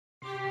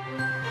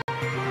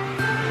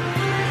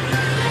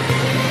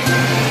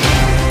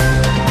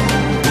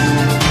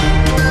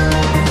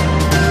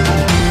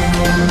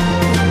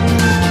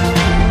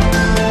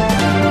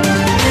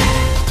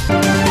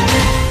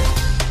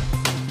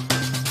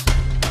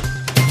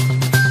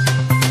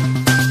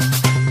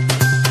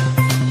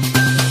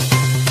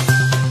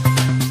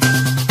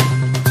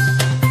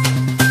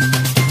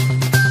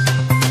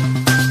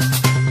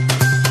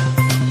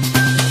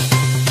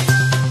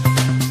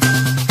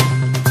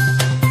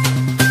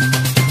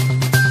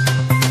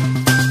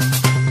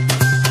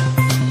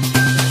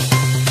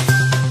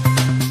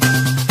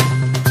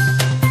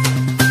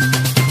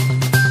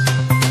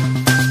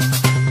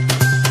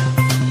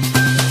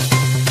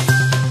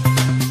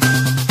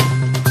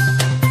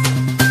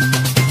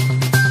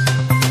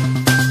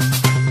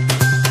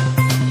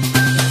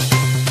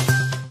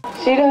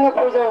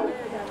పూజ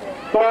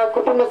మా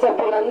కుటుంబ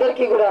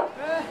సభ్యులందరికీ కూడా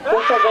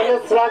ఇంత ఘన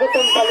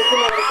స్వాగతం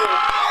పలికినందుకు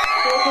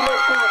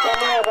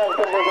ధన్యవాదాలు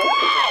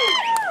తెలియజేస్తున్నాను.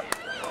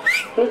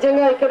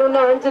 నిజంగా ఇక్కడ ఉన్న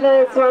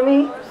ఆంజనేయ స్వామి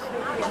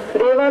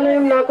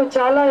దేవాలయం నాకు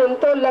చాలా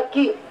ఎంతో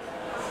లక్కీ.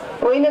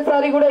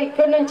 పోయినసారి కూడా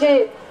ఇక్కడి నుంచే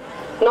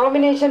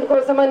నామినేషన్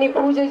కోసమని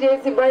పూజ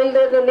చేసి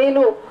బయలుదేరిన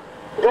నేను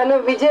ఘన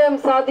విజయం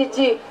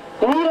సాధించి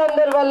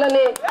మీరందరి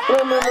వల్లనే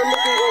మేము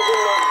ముందుకు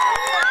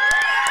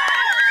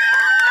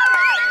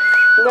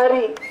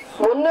మరి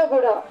మొన్న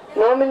కూడా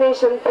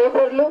నామినేషన్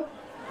పేపర్లు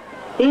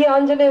ఈ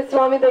ఆంజనేయ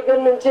స్వామి దగ్గర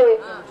నుంచే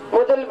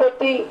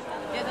మొదలుపెట్టి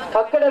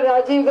అక్కడ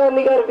రాజీవ్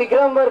గాంధీ గారి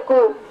విగ్రహం వరకు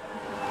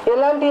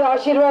ఎలాంటి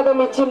ఆశీర్వాదం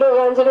ఇచ్చిండ్రో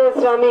ఆంజనేయ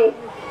స్వామి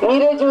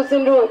మీరే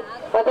చూసిండ్రు.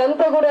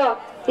 అదంతా కూడా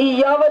ఈ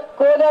యావత్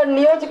కోదాడ్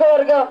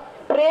నియోజకవర్గ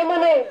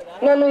ప్రేమనే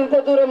నన్ను ఇంత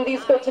దూరం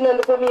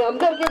తీసుకొచ్చినందుకు మీ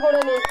అందరికీ కూడా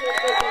నేను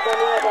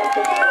ధన్యవాదాలు.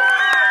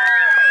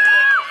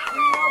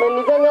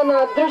 నిజంగా నా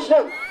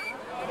అదృష్టం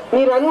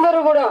మీరందరూ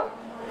కూడా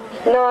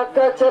నా అక్క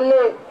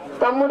చెల్లె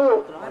తమ్ముడు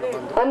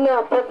అన్న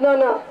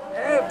పెద్దనాన్న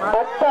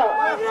అత్త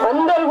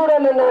అందరూ కూడా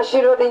నన్ను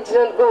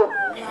ఆశీర్వదించినందుకు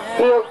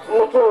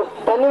మీకు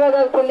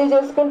ధన్యవాదాలు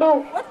తెలియజేసుకుంటూ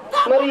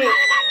మరి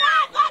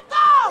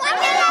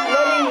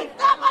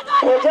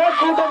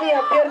ప్రజాకూటమి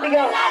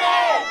అభ్యర్థిగా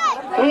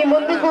మీ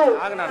ముందుకు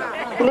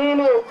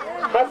నేను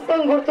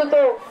హస్తం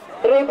గుర్తుతో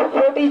రేపు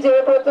పోటీ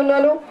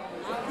చేయబోతున్నాను.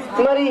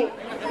 మరి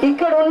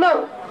ఇక్కడ ఉన్న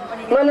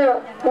మన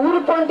ఊరు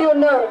పొంటి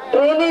ఉన్న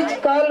డ్రైనేజ్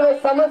కాలువ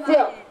సమస్య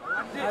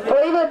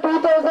పోయిన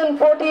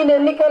 2014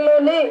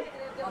 ఎన్నికల్లోనే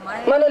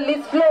మన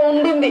లిస్ట్ లో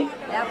ఉండింది.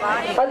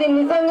 అది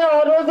నిజంగా ఆ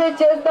రోజే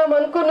చేస్తాం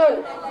అనుకున్నాను.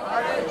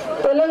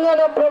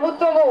 తెలంగాణ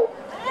ప్రభుత్వము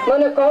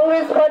మన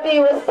కాంగ్రెస్ పార్టీ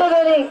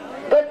వస్తుందని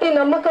గట్టి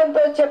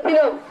నమ్మకంతో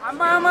చెప్పినాం.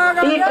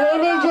 ఈ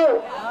డ్రైనేజ్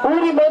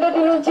ఊరి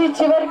మొదటి నుంచి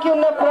చివరికి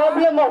ఉన్న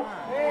ప్రాబ్లము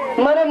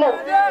మనము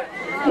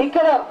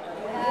ఇక్కడ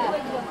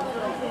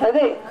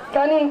అదే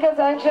కానీ ఇంకా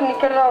శాంక్షన్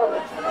ఇక్కడ రావాలి.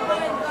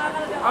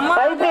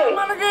 అయితే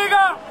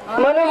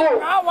మనము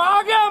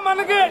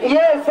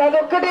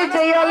అదొక్కటే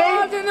చెయ్యాలి.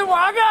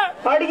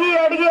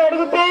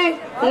 అడిగితే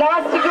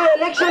లాస్ట్ కి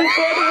ఎలక్షన్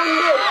కోడ్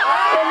ముందు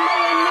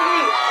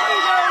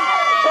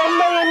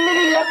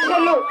 98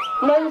 లక్షలు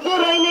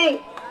మంజూరైనాయి.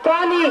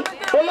 కానీ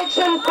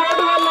ఎలక్షన్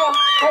కోడ్ వల్ల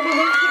అది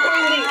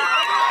నిలిచిపోయింది.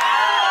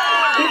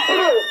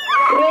 ఇప్పుడు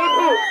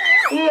రేపు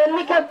ఈ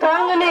ఎన్నిక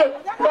కాగానే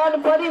దాని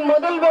పని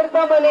మొదలు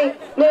పెడతామని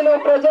నేను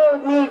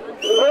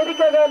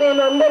వేదికగా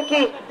నేను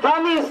అందరికీ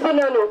హామీ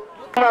ఇస్తున్నాను.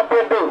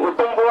 అభ్యర్థి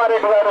ఉత్తమ్ కుమార్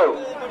రెడ్డి గారు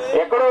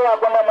ఎక్కడో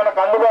కాకుండా మనకు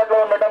అందుబాటులో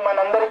ఉండటం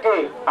మనందరికీ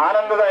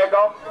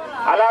ఆనందదాయకం.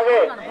 అలాగే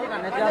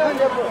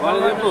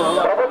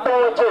ప్రభుత్వం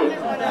వచ్చి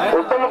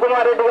ఉత్తమ్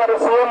కుమార్ రెడ్డి గారు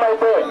సీఎం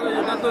అయితే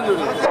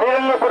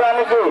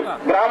శ్రీరంగపురానికి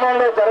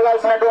గ్రామంలో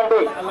జరగాల్సినటువంటి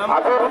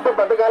అభివృద్ధి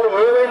పథకాలు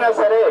ఏవైనా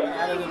సరే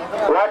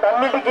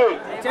వాటన్నిటికీ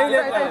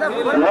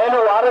నేను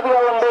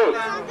వారధిగా ఉండి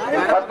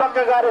పద్మక్క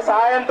గారి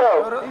సహాయంతో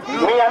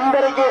మీ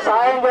అందరికీ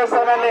సహాయం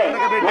చేస్తానని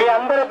మీ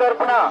అందరి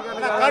తరఫున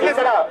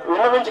ఇక్కడ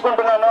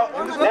విన్నవించుకుంటున్నాను.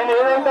 నేను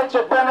ఏదైతే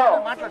చెప్పానో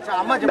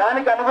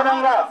దానికి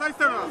అనుగుణంగా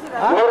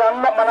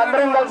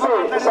మనందరం కలిసి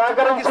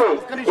సహకరించి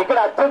ఇక్కడ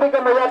అత్యధిక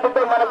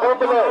మెజార్టీతో మన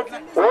బూత్లో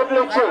ఓట్లు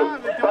ఇచ్చి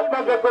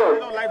పద్మక్కకు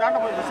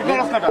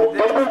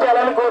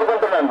గెలిపించాలని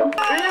కోరుకుంటున్నాను.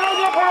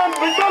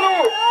 బిడ్డలు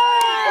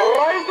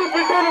రైతు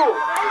బిడ్డలు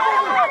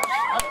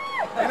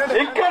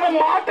ఇక్కడ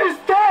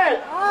మాటిస్తే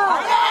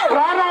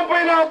ప్రాణం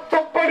పైన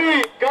తప్పని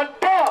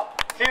గడ్డ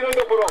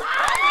శ్రీరంగపురం.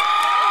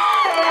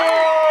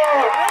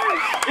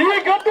 ఈ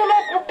గడ్డలో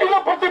పుట్టిన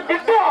ప్రతి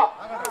బిడ్డ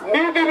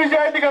నీతి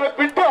నిజాయితీ గల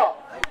బిడ్డ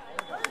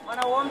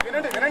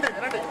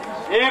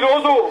ఈ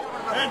రోజు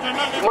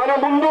మన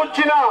ముందు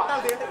వచ్చిన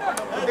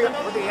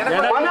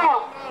మన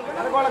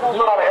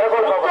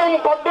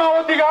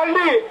పద్మావతి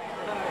గారిని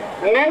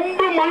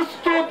నిండు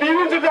మనసుతో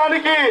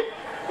దీవించడానికి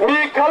మీ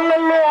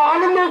కళ్ళల్లో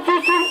ఆనందం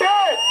చూస్తుంటే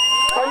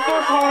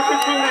సంతోషం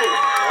అనిపిస్తుంది.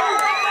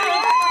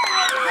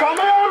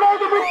 సమయం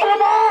లేదు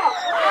మిత్రమా,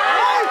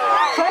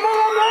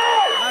 సమయమే.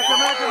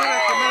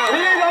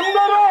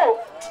 మీరందరూ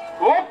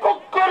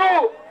ఒక్కొక్కరు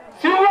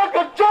సింహ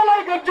గర్జాలై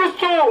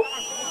గర్జిస్తూ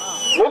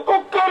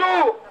ఒక్కొక్కరు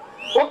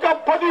ఒక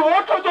 10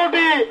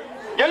 ఓట్లతోటి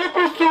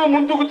గెలిపిస్తూ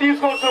ముందుకు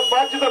తీసుకోవాల్సిన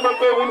బాధ్యత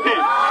మనపై ఉంది.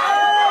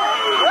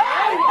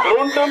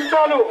 2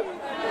 అంశాలు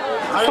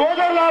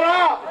సోదరులారా,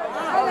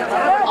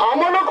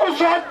 అమలుకు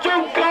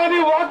సాధ్యం కాని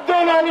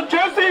వాగ్దానాలు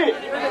చేసి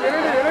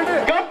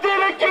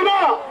గద్దెనెక్కిన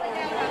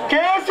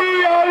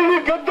కేసీఆర్ ని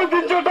గద్దె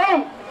దించడం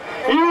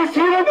ఈ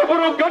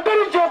శ్రీరంగపురం గడ్డ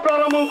నుంచే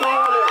ప్రారంభం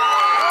కావాలి.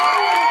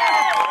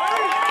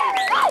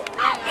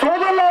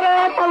 సోదరులారా,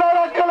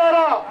 అమ్మలారా,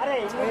 అక్కలారా,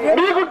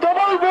 మీకు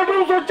డబుల్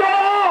బెడ్రూమ్స్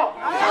వచ్చాయా?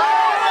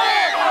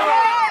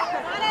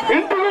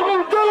 ఇంటికి ఒక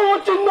ఉద్యోగం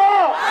వచ్చిందా?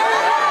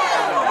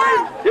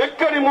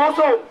 ఎక్కడి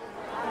మోసం,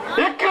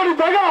 ఎక్కడి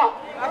దగ,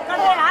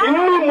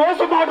 ఇన్ని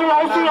మోసమాటలు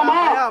అవసరమా?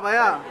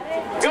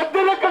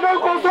 గద్దెనెక్కడం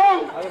కోసం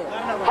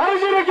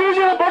హరిజన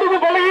గిరిజన బడుగు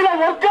బలహీన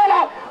వర్గాల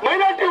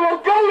మైనార్టీ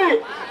వర్గాల్ని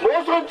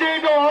మోసం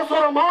చేయడం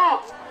అవసరమా?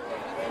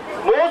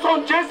 మోసం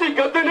చేసి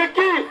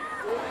గద్దెనెక్కి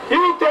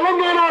ఈ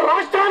తెలంగాణ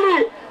రాష్ట్రాన్ని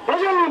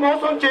ప్రజల్ని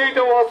మోసం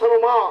చేయడం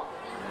అవసరమా?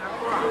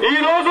 ఈ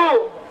రోజు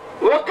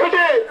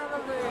ఒక్కటే,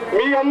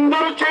 మీ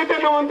అందరూ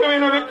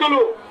చైతన్యవంతమైన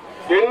వ్యక్తులు.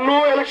 ఎన్నో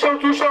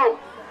ఎలక్షన్ చూశాం,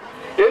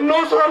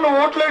 ఎన్నోసార్లు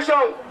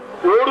ఓట్లేసాం,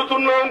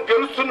 ఓడుతున్నాం,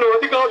 గెలుస్తున్నాం.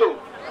 అది కాదు,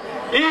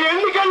 ఈ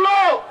ఎన్నికల్లో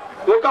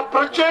ఒక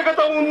ప్రత్యేకత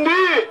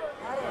ఉంది.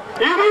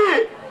 ఇది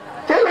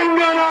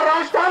తెలంగాణ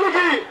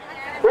రాష్ట్రానికి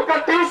ఒక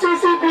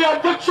టీసీసీపీ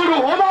అధ్యక్షుడు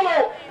హోదాలో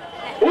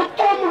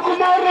ఉత్తమ్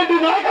కుమార్ రెడ్డి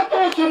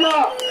నాయకత్వం వచ్చిన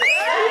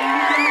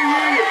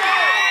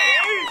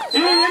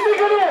ఈ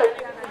ఎన్నికలు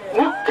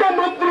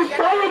ముఖ్యమంత్రి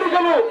స్థాయి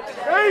ఎన్నికలు.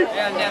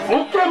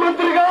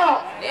 ముఖ్యమంత్రిగా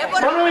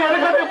మనం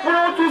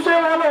ఎప్పుడో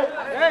చూసేవాళ్ళం.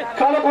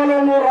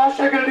 కడపలో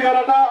రాజశేఖర రెడ్డి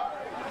గారట,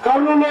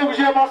 కర్నూలులో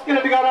విజయభాస్కర్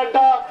రెడ్డి గారంట,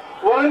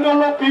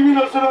 వరంగల్లో పివి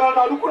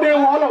నరసింహారావు అనుకునే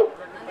వాళ్ళం,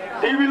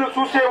 టీవీలో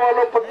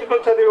చూసేవాళ్ళం,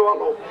 పత్రికలు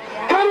చదివేవాళ్ళం.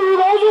 కానీ ఈ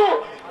రోజు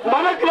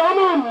మన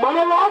గ్రామం, మన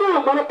వారు,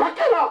 మన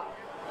పక్కన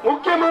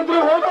ముఖ్యమంత్రి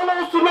హోదాలో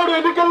వస్తున్నాడు.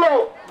 ఎన్నికల్లో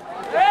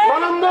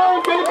మనందరం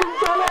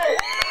గెలిపించాలి.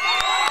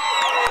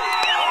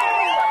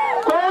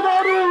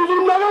 కోదాడు,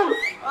 హుజూర్నగర్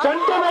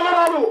జంట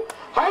నగరాలు,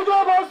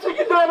 హైదరాబాద్,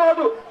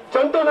 సికింద్రాబాద్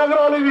జంట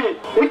నగరాలు ఇవి.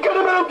 ఇక్కడ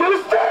మనం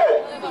గెలిస్తే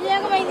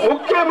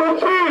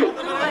ముఖ్యమంత్రి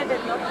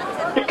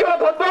ఇక్కడ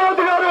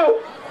పద్మావతి గారు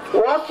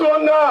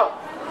వాస్తవంగా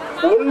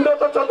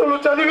ఉన్నత చదువులు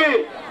చదివి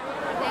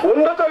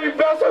ఉన్నత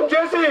విభ్యాసం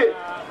చేసి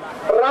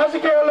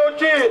రాజకీయాల్లో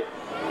వచ్చి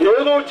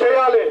ఏదో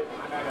చేయాలి,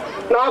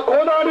 నా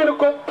కోదాడిని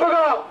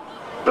గొప్పగా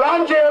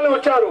ప్లాన్ చేయాలని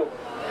వచ్చారు.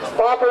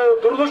 పాపం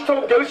దురదృష్టం,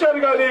 గెలిచారు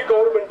కానీ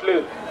గవర్నమెంట్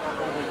లేదు.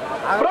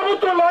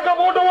 ప్రభుత్వం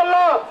లేకపోవడం వల్ల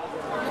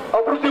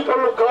అభివృద్ధి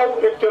పనులు కావు,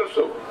 మీకు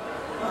తెలుసు.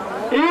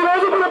 ఈ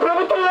రోజు మన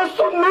ప్రభుత్వం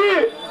వస్తుంది,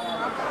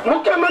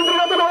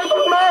 ముఖ్యమంత్రిగా మనం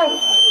అవుతున్నాం,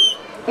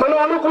 మనం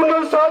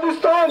అనుకున్నది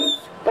సాధిస్తాం,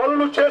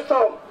 పనులు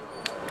చేస్తాం.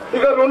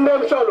 ఇక 2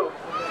 అంశాలు.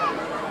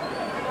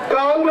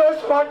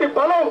 కాంగ్రెస్ పార్టీ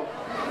బలం,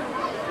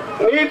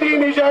 నీతి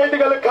నిజాయితీ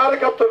గల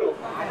కార్యకర్తలు.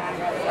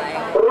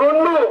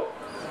 2,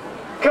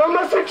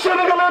 క్రమశిక్షణ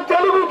గల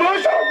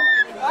తెలుగుదేశం,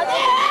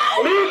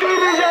 నీతి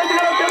నిజాయితీ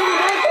గల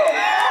తెలుగుదేశం,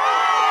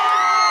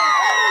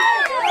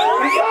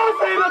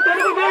 వికాసైన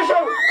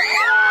తెలుగుదేశం.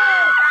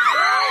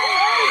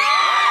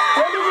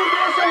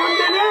 తెలుగుదేశం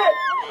అంటేనే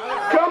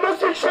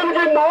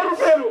క్రమశిక్షణకి మారు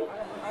పేరు.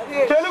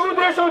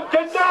 తెలుగుదేశం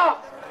జెండా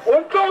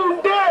ఒంట్లో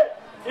ఉంటే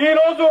ఈ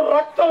రోజు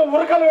రక్తం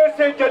ఉరకలు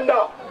వేసే జెండా.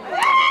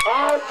 ఆ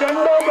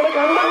జెండా మనకు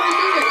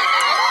అందరికీ.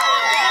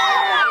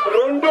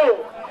 2,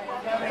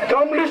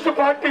 కమ్యూనిస్టు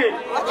పార్టీ,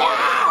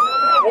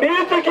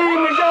 నీతికి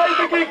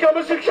నిజాయితీకి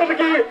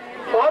క్రమశిక్షణకి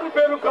మారు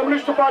పేరు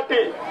కమ్యూనిస్టు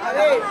పార్టీ.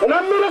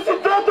 నమ్మిన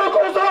సిద్ధాంతం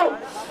కోసం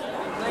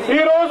ఈ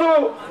రోజు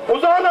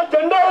భుజాన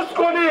జెండా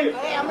వేసుకొని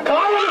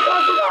కాలం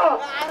కాసిన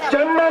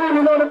జెండాని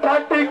వినోని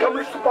పార్టీ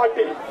కమ్యూనిస్టు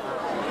పార్టీ.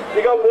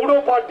 ఇక 3వ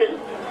పార్టీ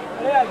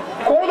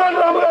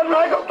కోదండరామ్ గారి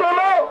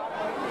నాయకత్వంలో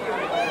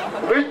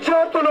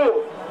విద్యార్థులు,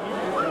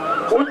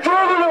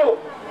 ఉద్యోగులు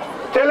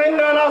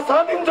తెలంగాణ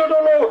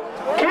సాధించడంలో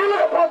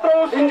కీలక పాత్ర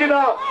వహించిన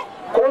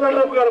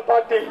కోదండరామ్ గారి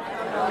పార్టీ.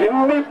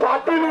 ఇన్ని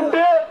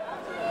పార్టీలుంటే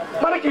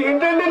మనకి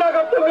ఏంటండి, నాకు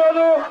అర్థం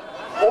కాదు.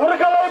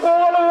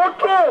 ఊరకలైపోవాలి,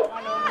 ఓట్లు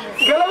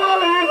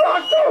గెలవాలి ఈ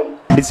రాష్ట్రం.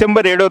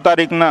 డిసెంబర్ 7వ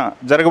తారీఖున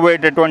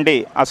జరగబోయేటటువంటి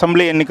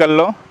అసెంబ్లీ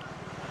ఎన్నికల్లో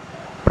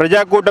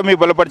Prajakutami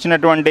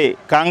బలపరిచినటువంటి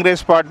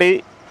Congress party,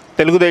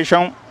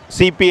 Telugu Desam,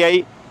 CPI,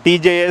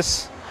 TJS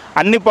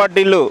అన్ని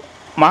పార్టీలు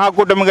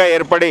మహాకూటమిగా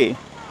ఏర్పడి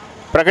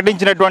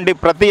ప్రకటించినటువంటి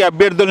ప్రతి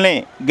అభ్యర్థుల్ని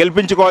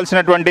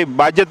గెలిపించుకోవాల్సినటువంటి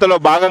బాధ్యతలో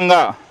భాగంగా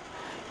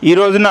ఈ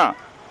రోజున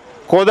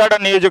కోదాడ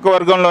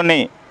నియోజకవర్గంలోని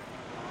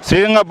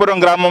శ్రీరంగపురం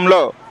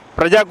గ్రామంలో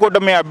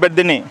ప్రజాకూటమి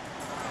అభ్యర్థిని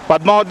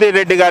పద్మావతి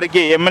రెడ్డి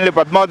గారికి, ఎమ్మెల్యే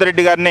పద్మావతి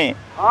రెడ్డి గారిని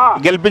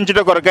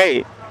గెలిపించడం కొరకై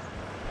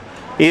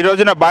ఈ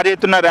రోజున భారీ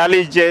ఎత్తున ర్యాలీ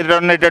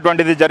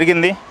చేయనేటటువంటిది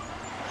జరిగింది.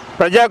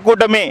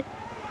 ప్రజాకూటమి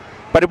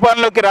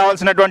పరిపాలనలోకి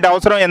రావాల్సినటువంటి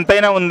అవసరం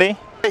ఎంతైనా ఉంది.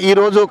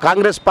 ఈరోజు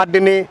కాంగ్రెస్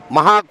పార్టీని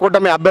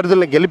మహాకూటమి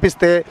అభ్యర్థుల్ని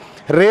గెలిపిస్తే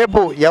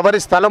రేపు ఎవరి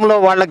స్థలంలో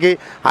వాళ్ళకి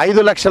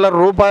 5 లక్షల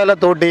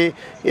రూపాయలతోటి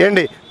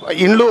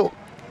ఇల్లు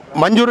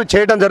మంజూరు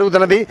చేయడం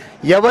జరుగుతున్నది.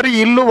 ఎవరి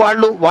ఇల్లు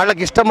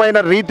వాళ్ళకి ఇష్టమైన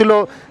రీతిలో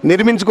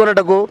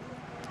నిర్మించుకున్నటకు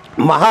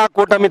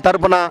మహాకూటమి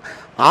తరపున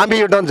హామీ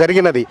ఇవ్వడం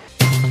జరిగినది.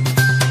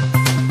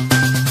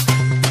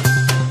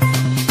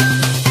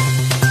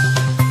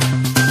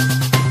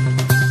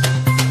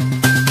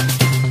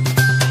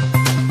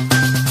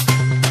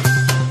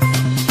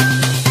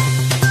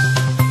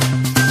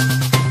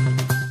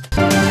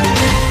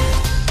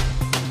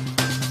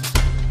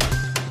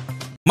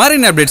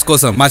 మరిన్ని అప్డేట్స్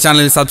కోసం మా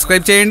ఛానల్ ని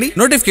సబ్స్క్రైబ్ చేయండి.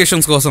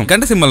 నోటిఫికేషన్స్ కోసం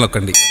గంట సింబల్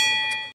నొక్కండి.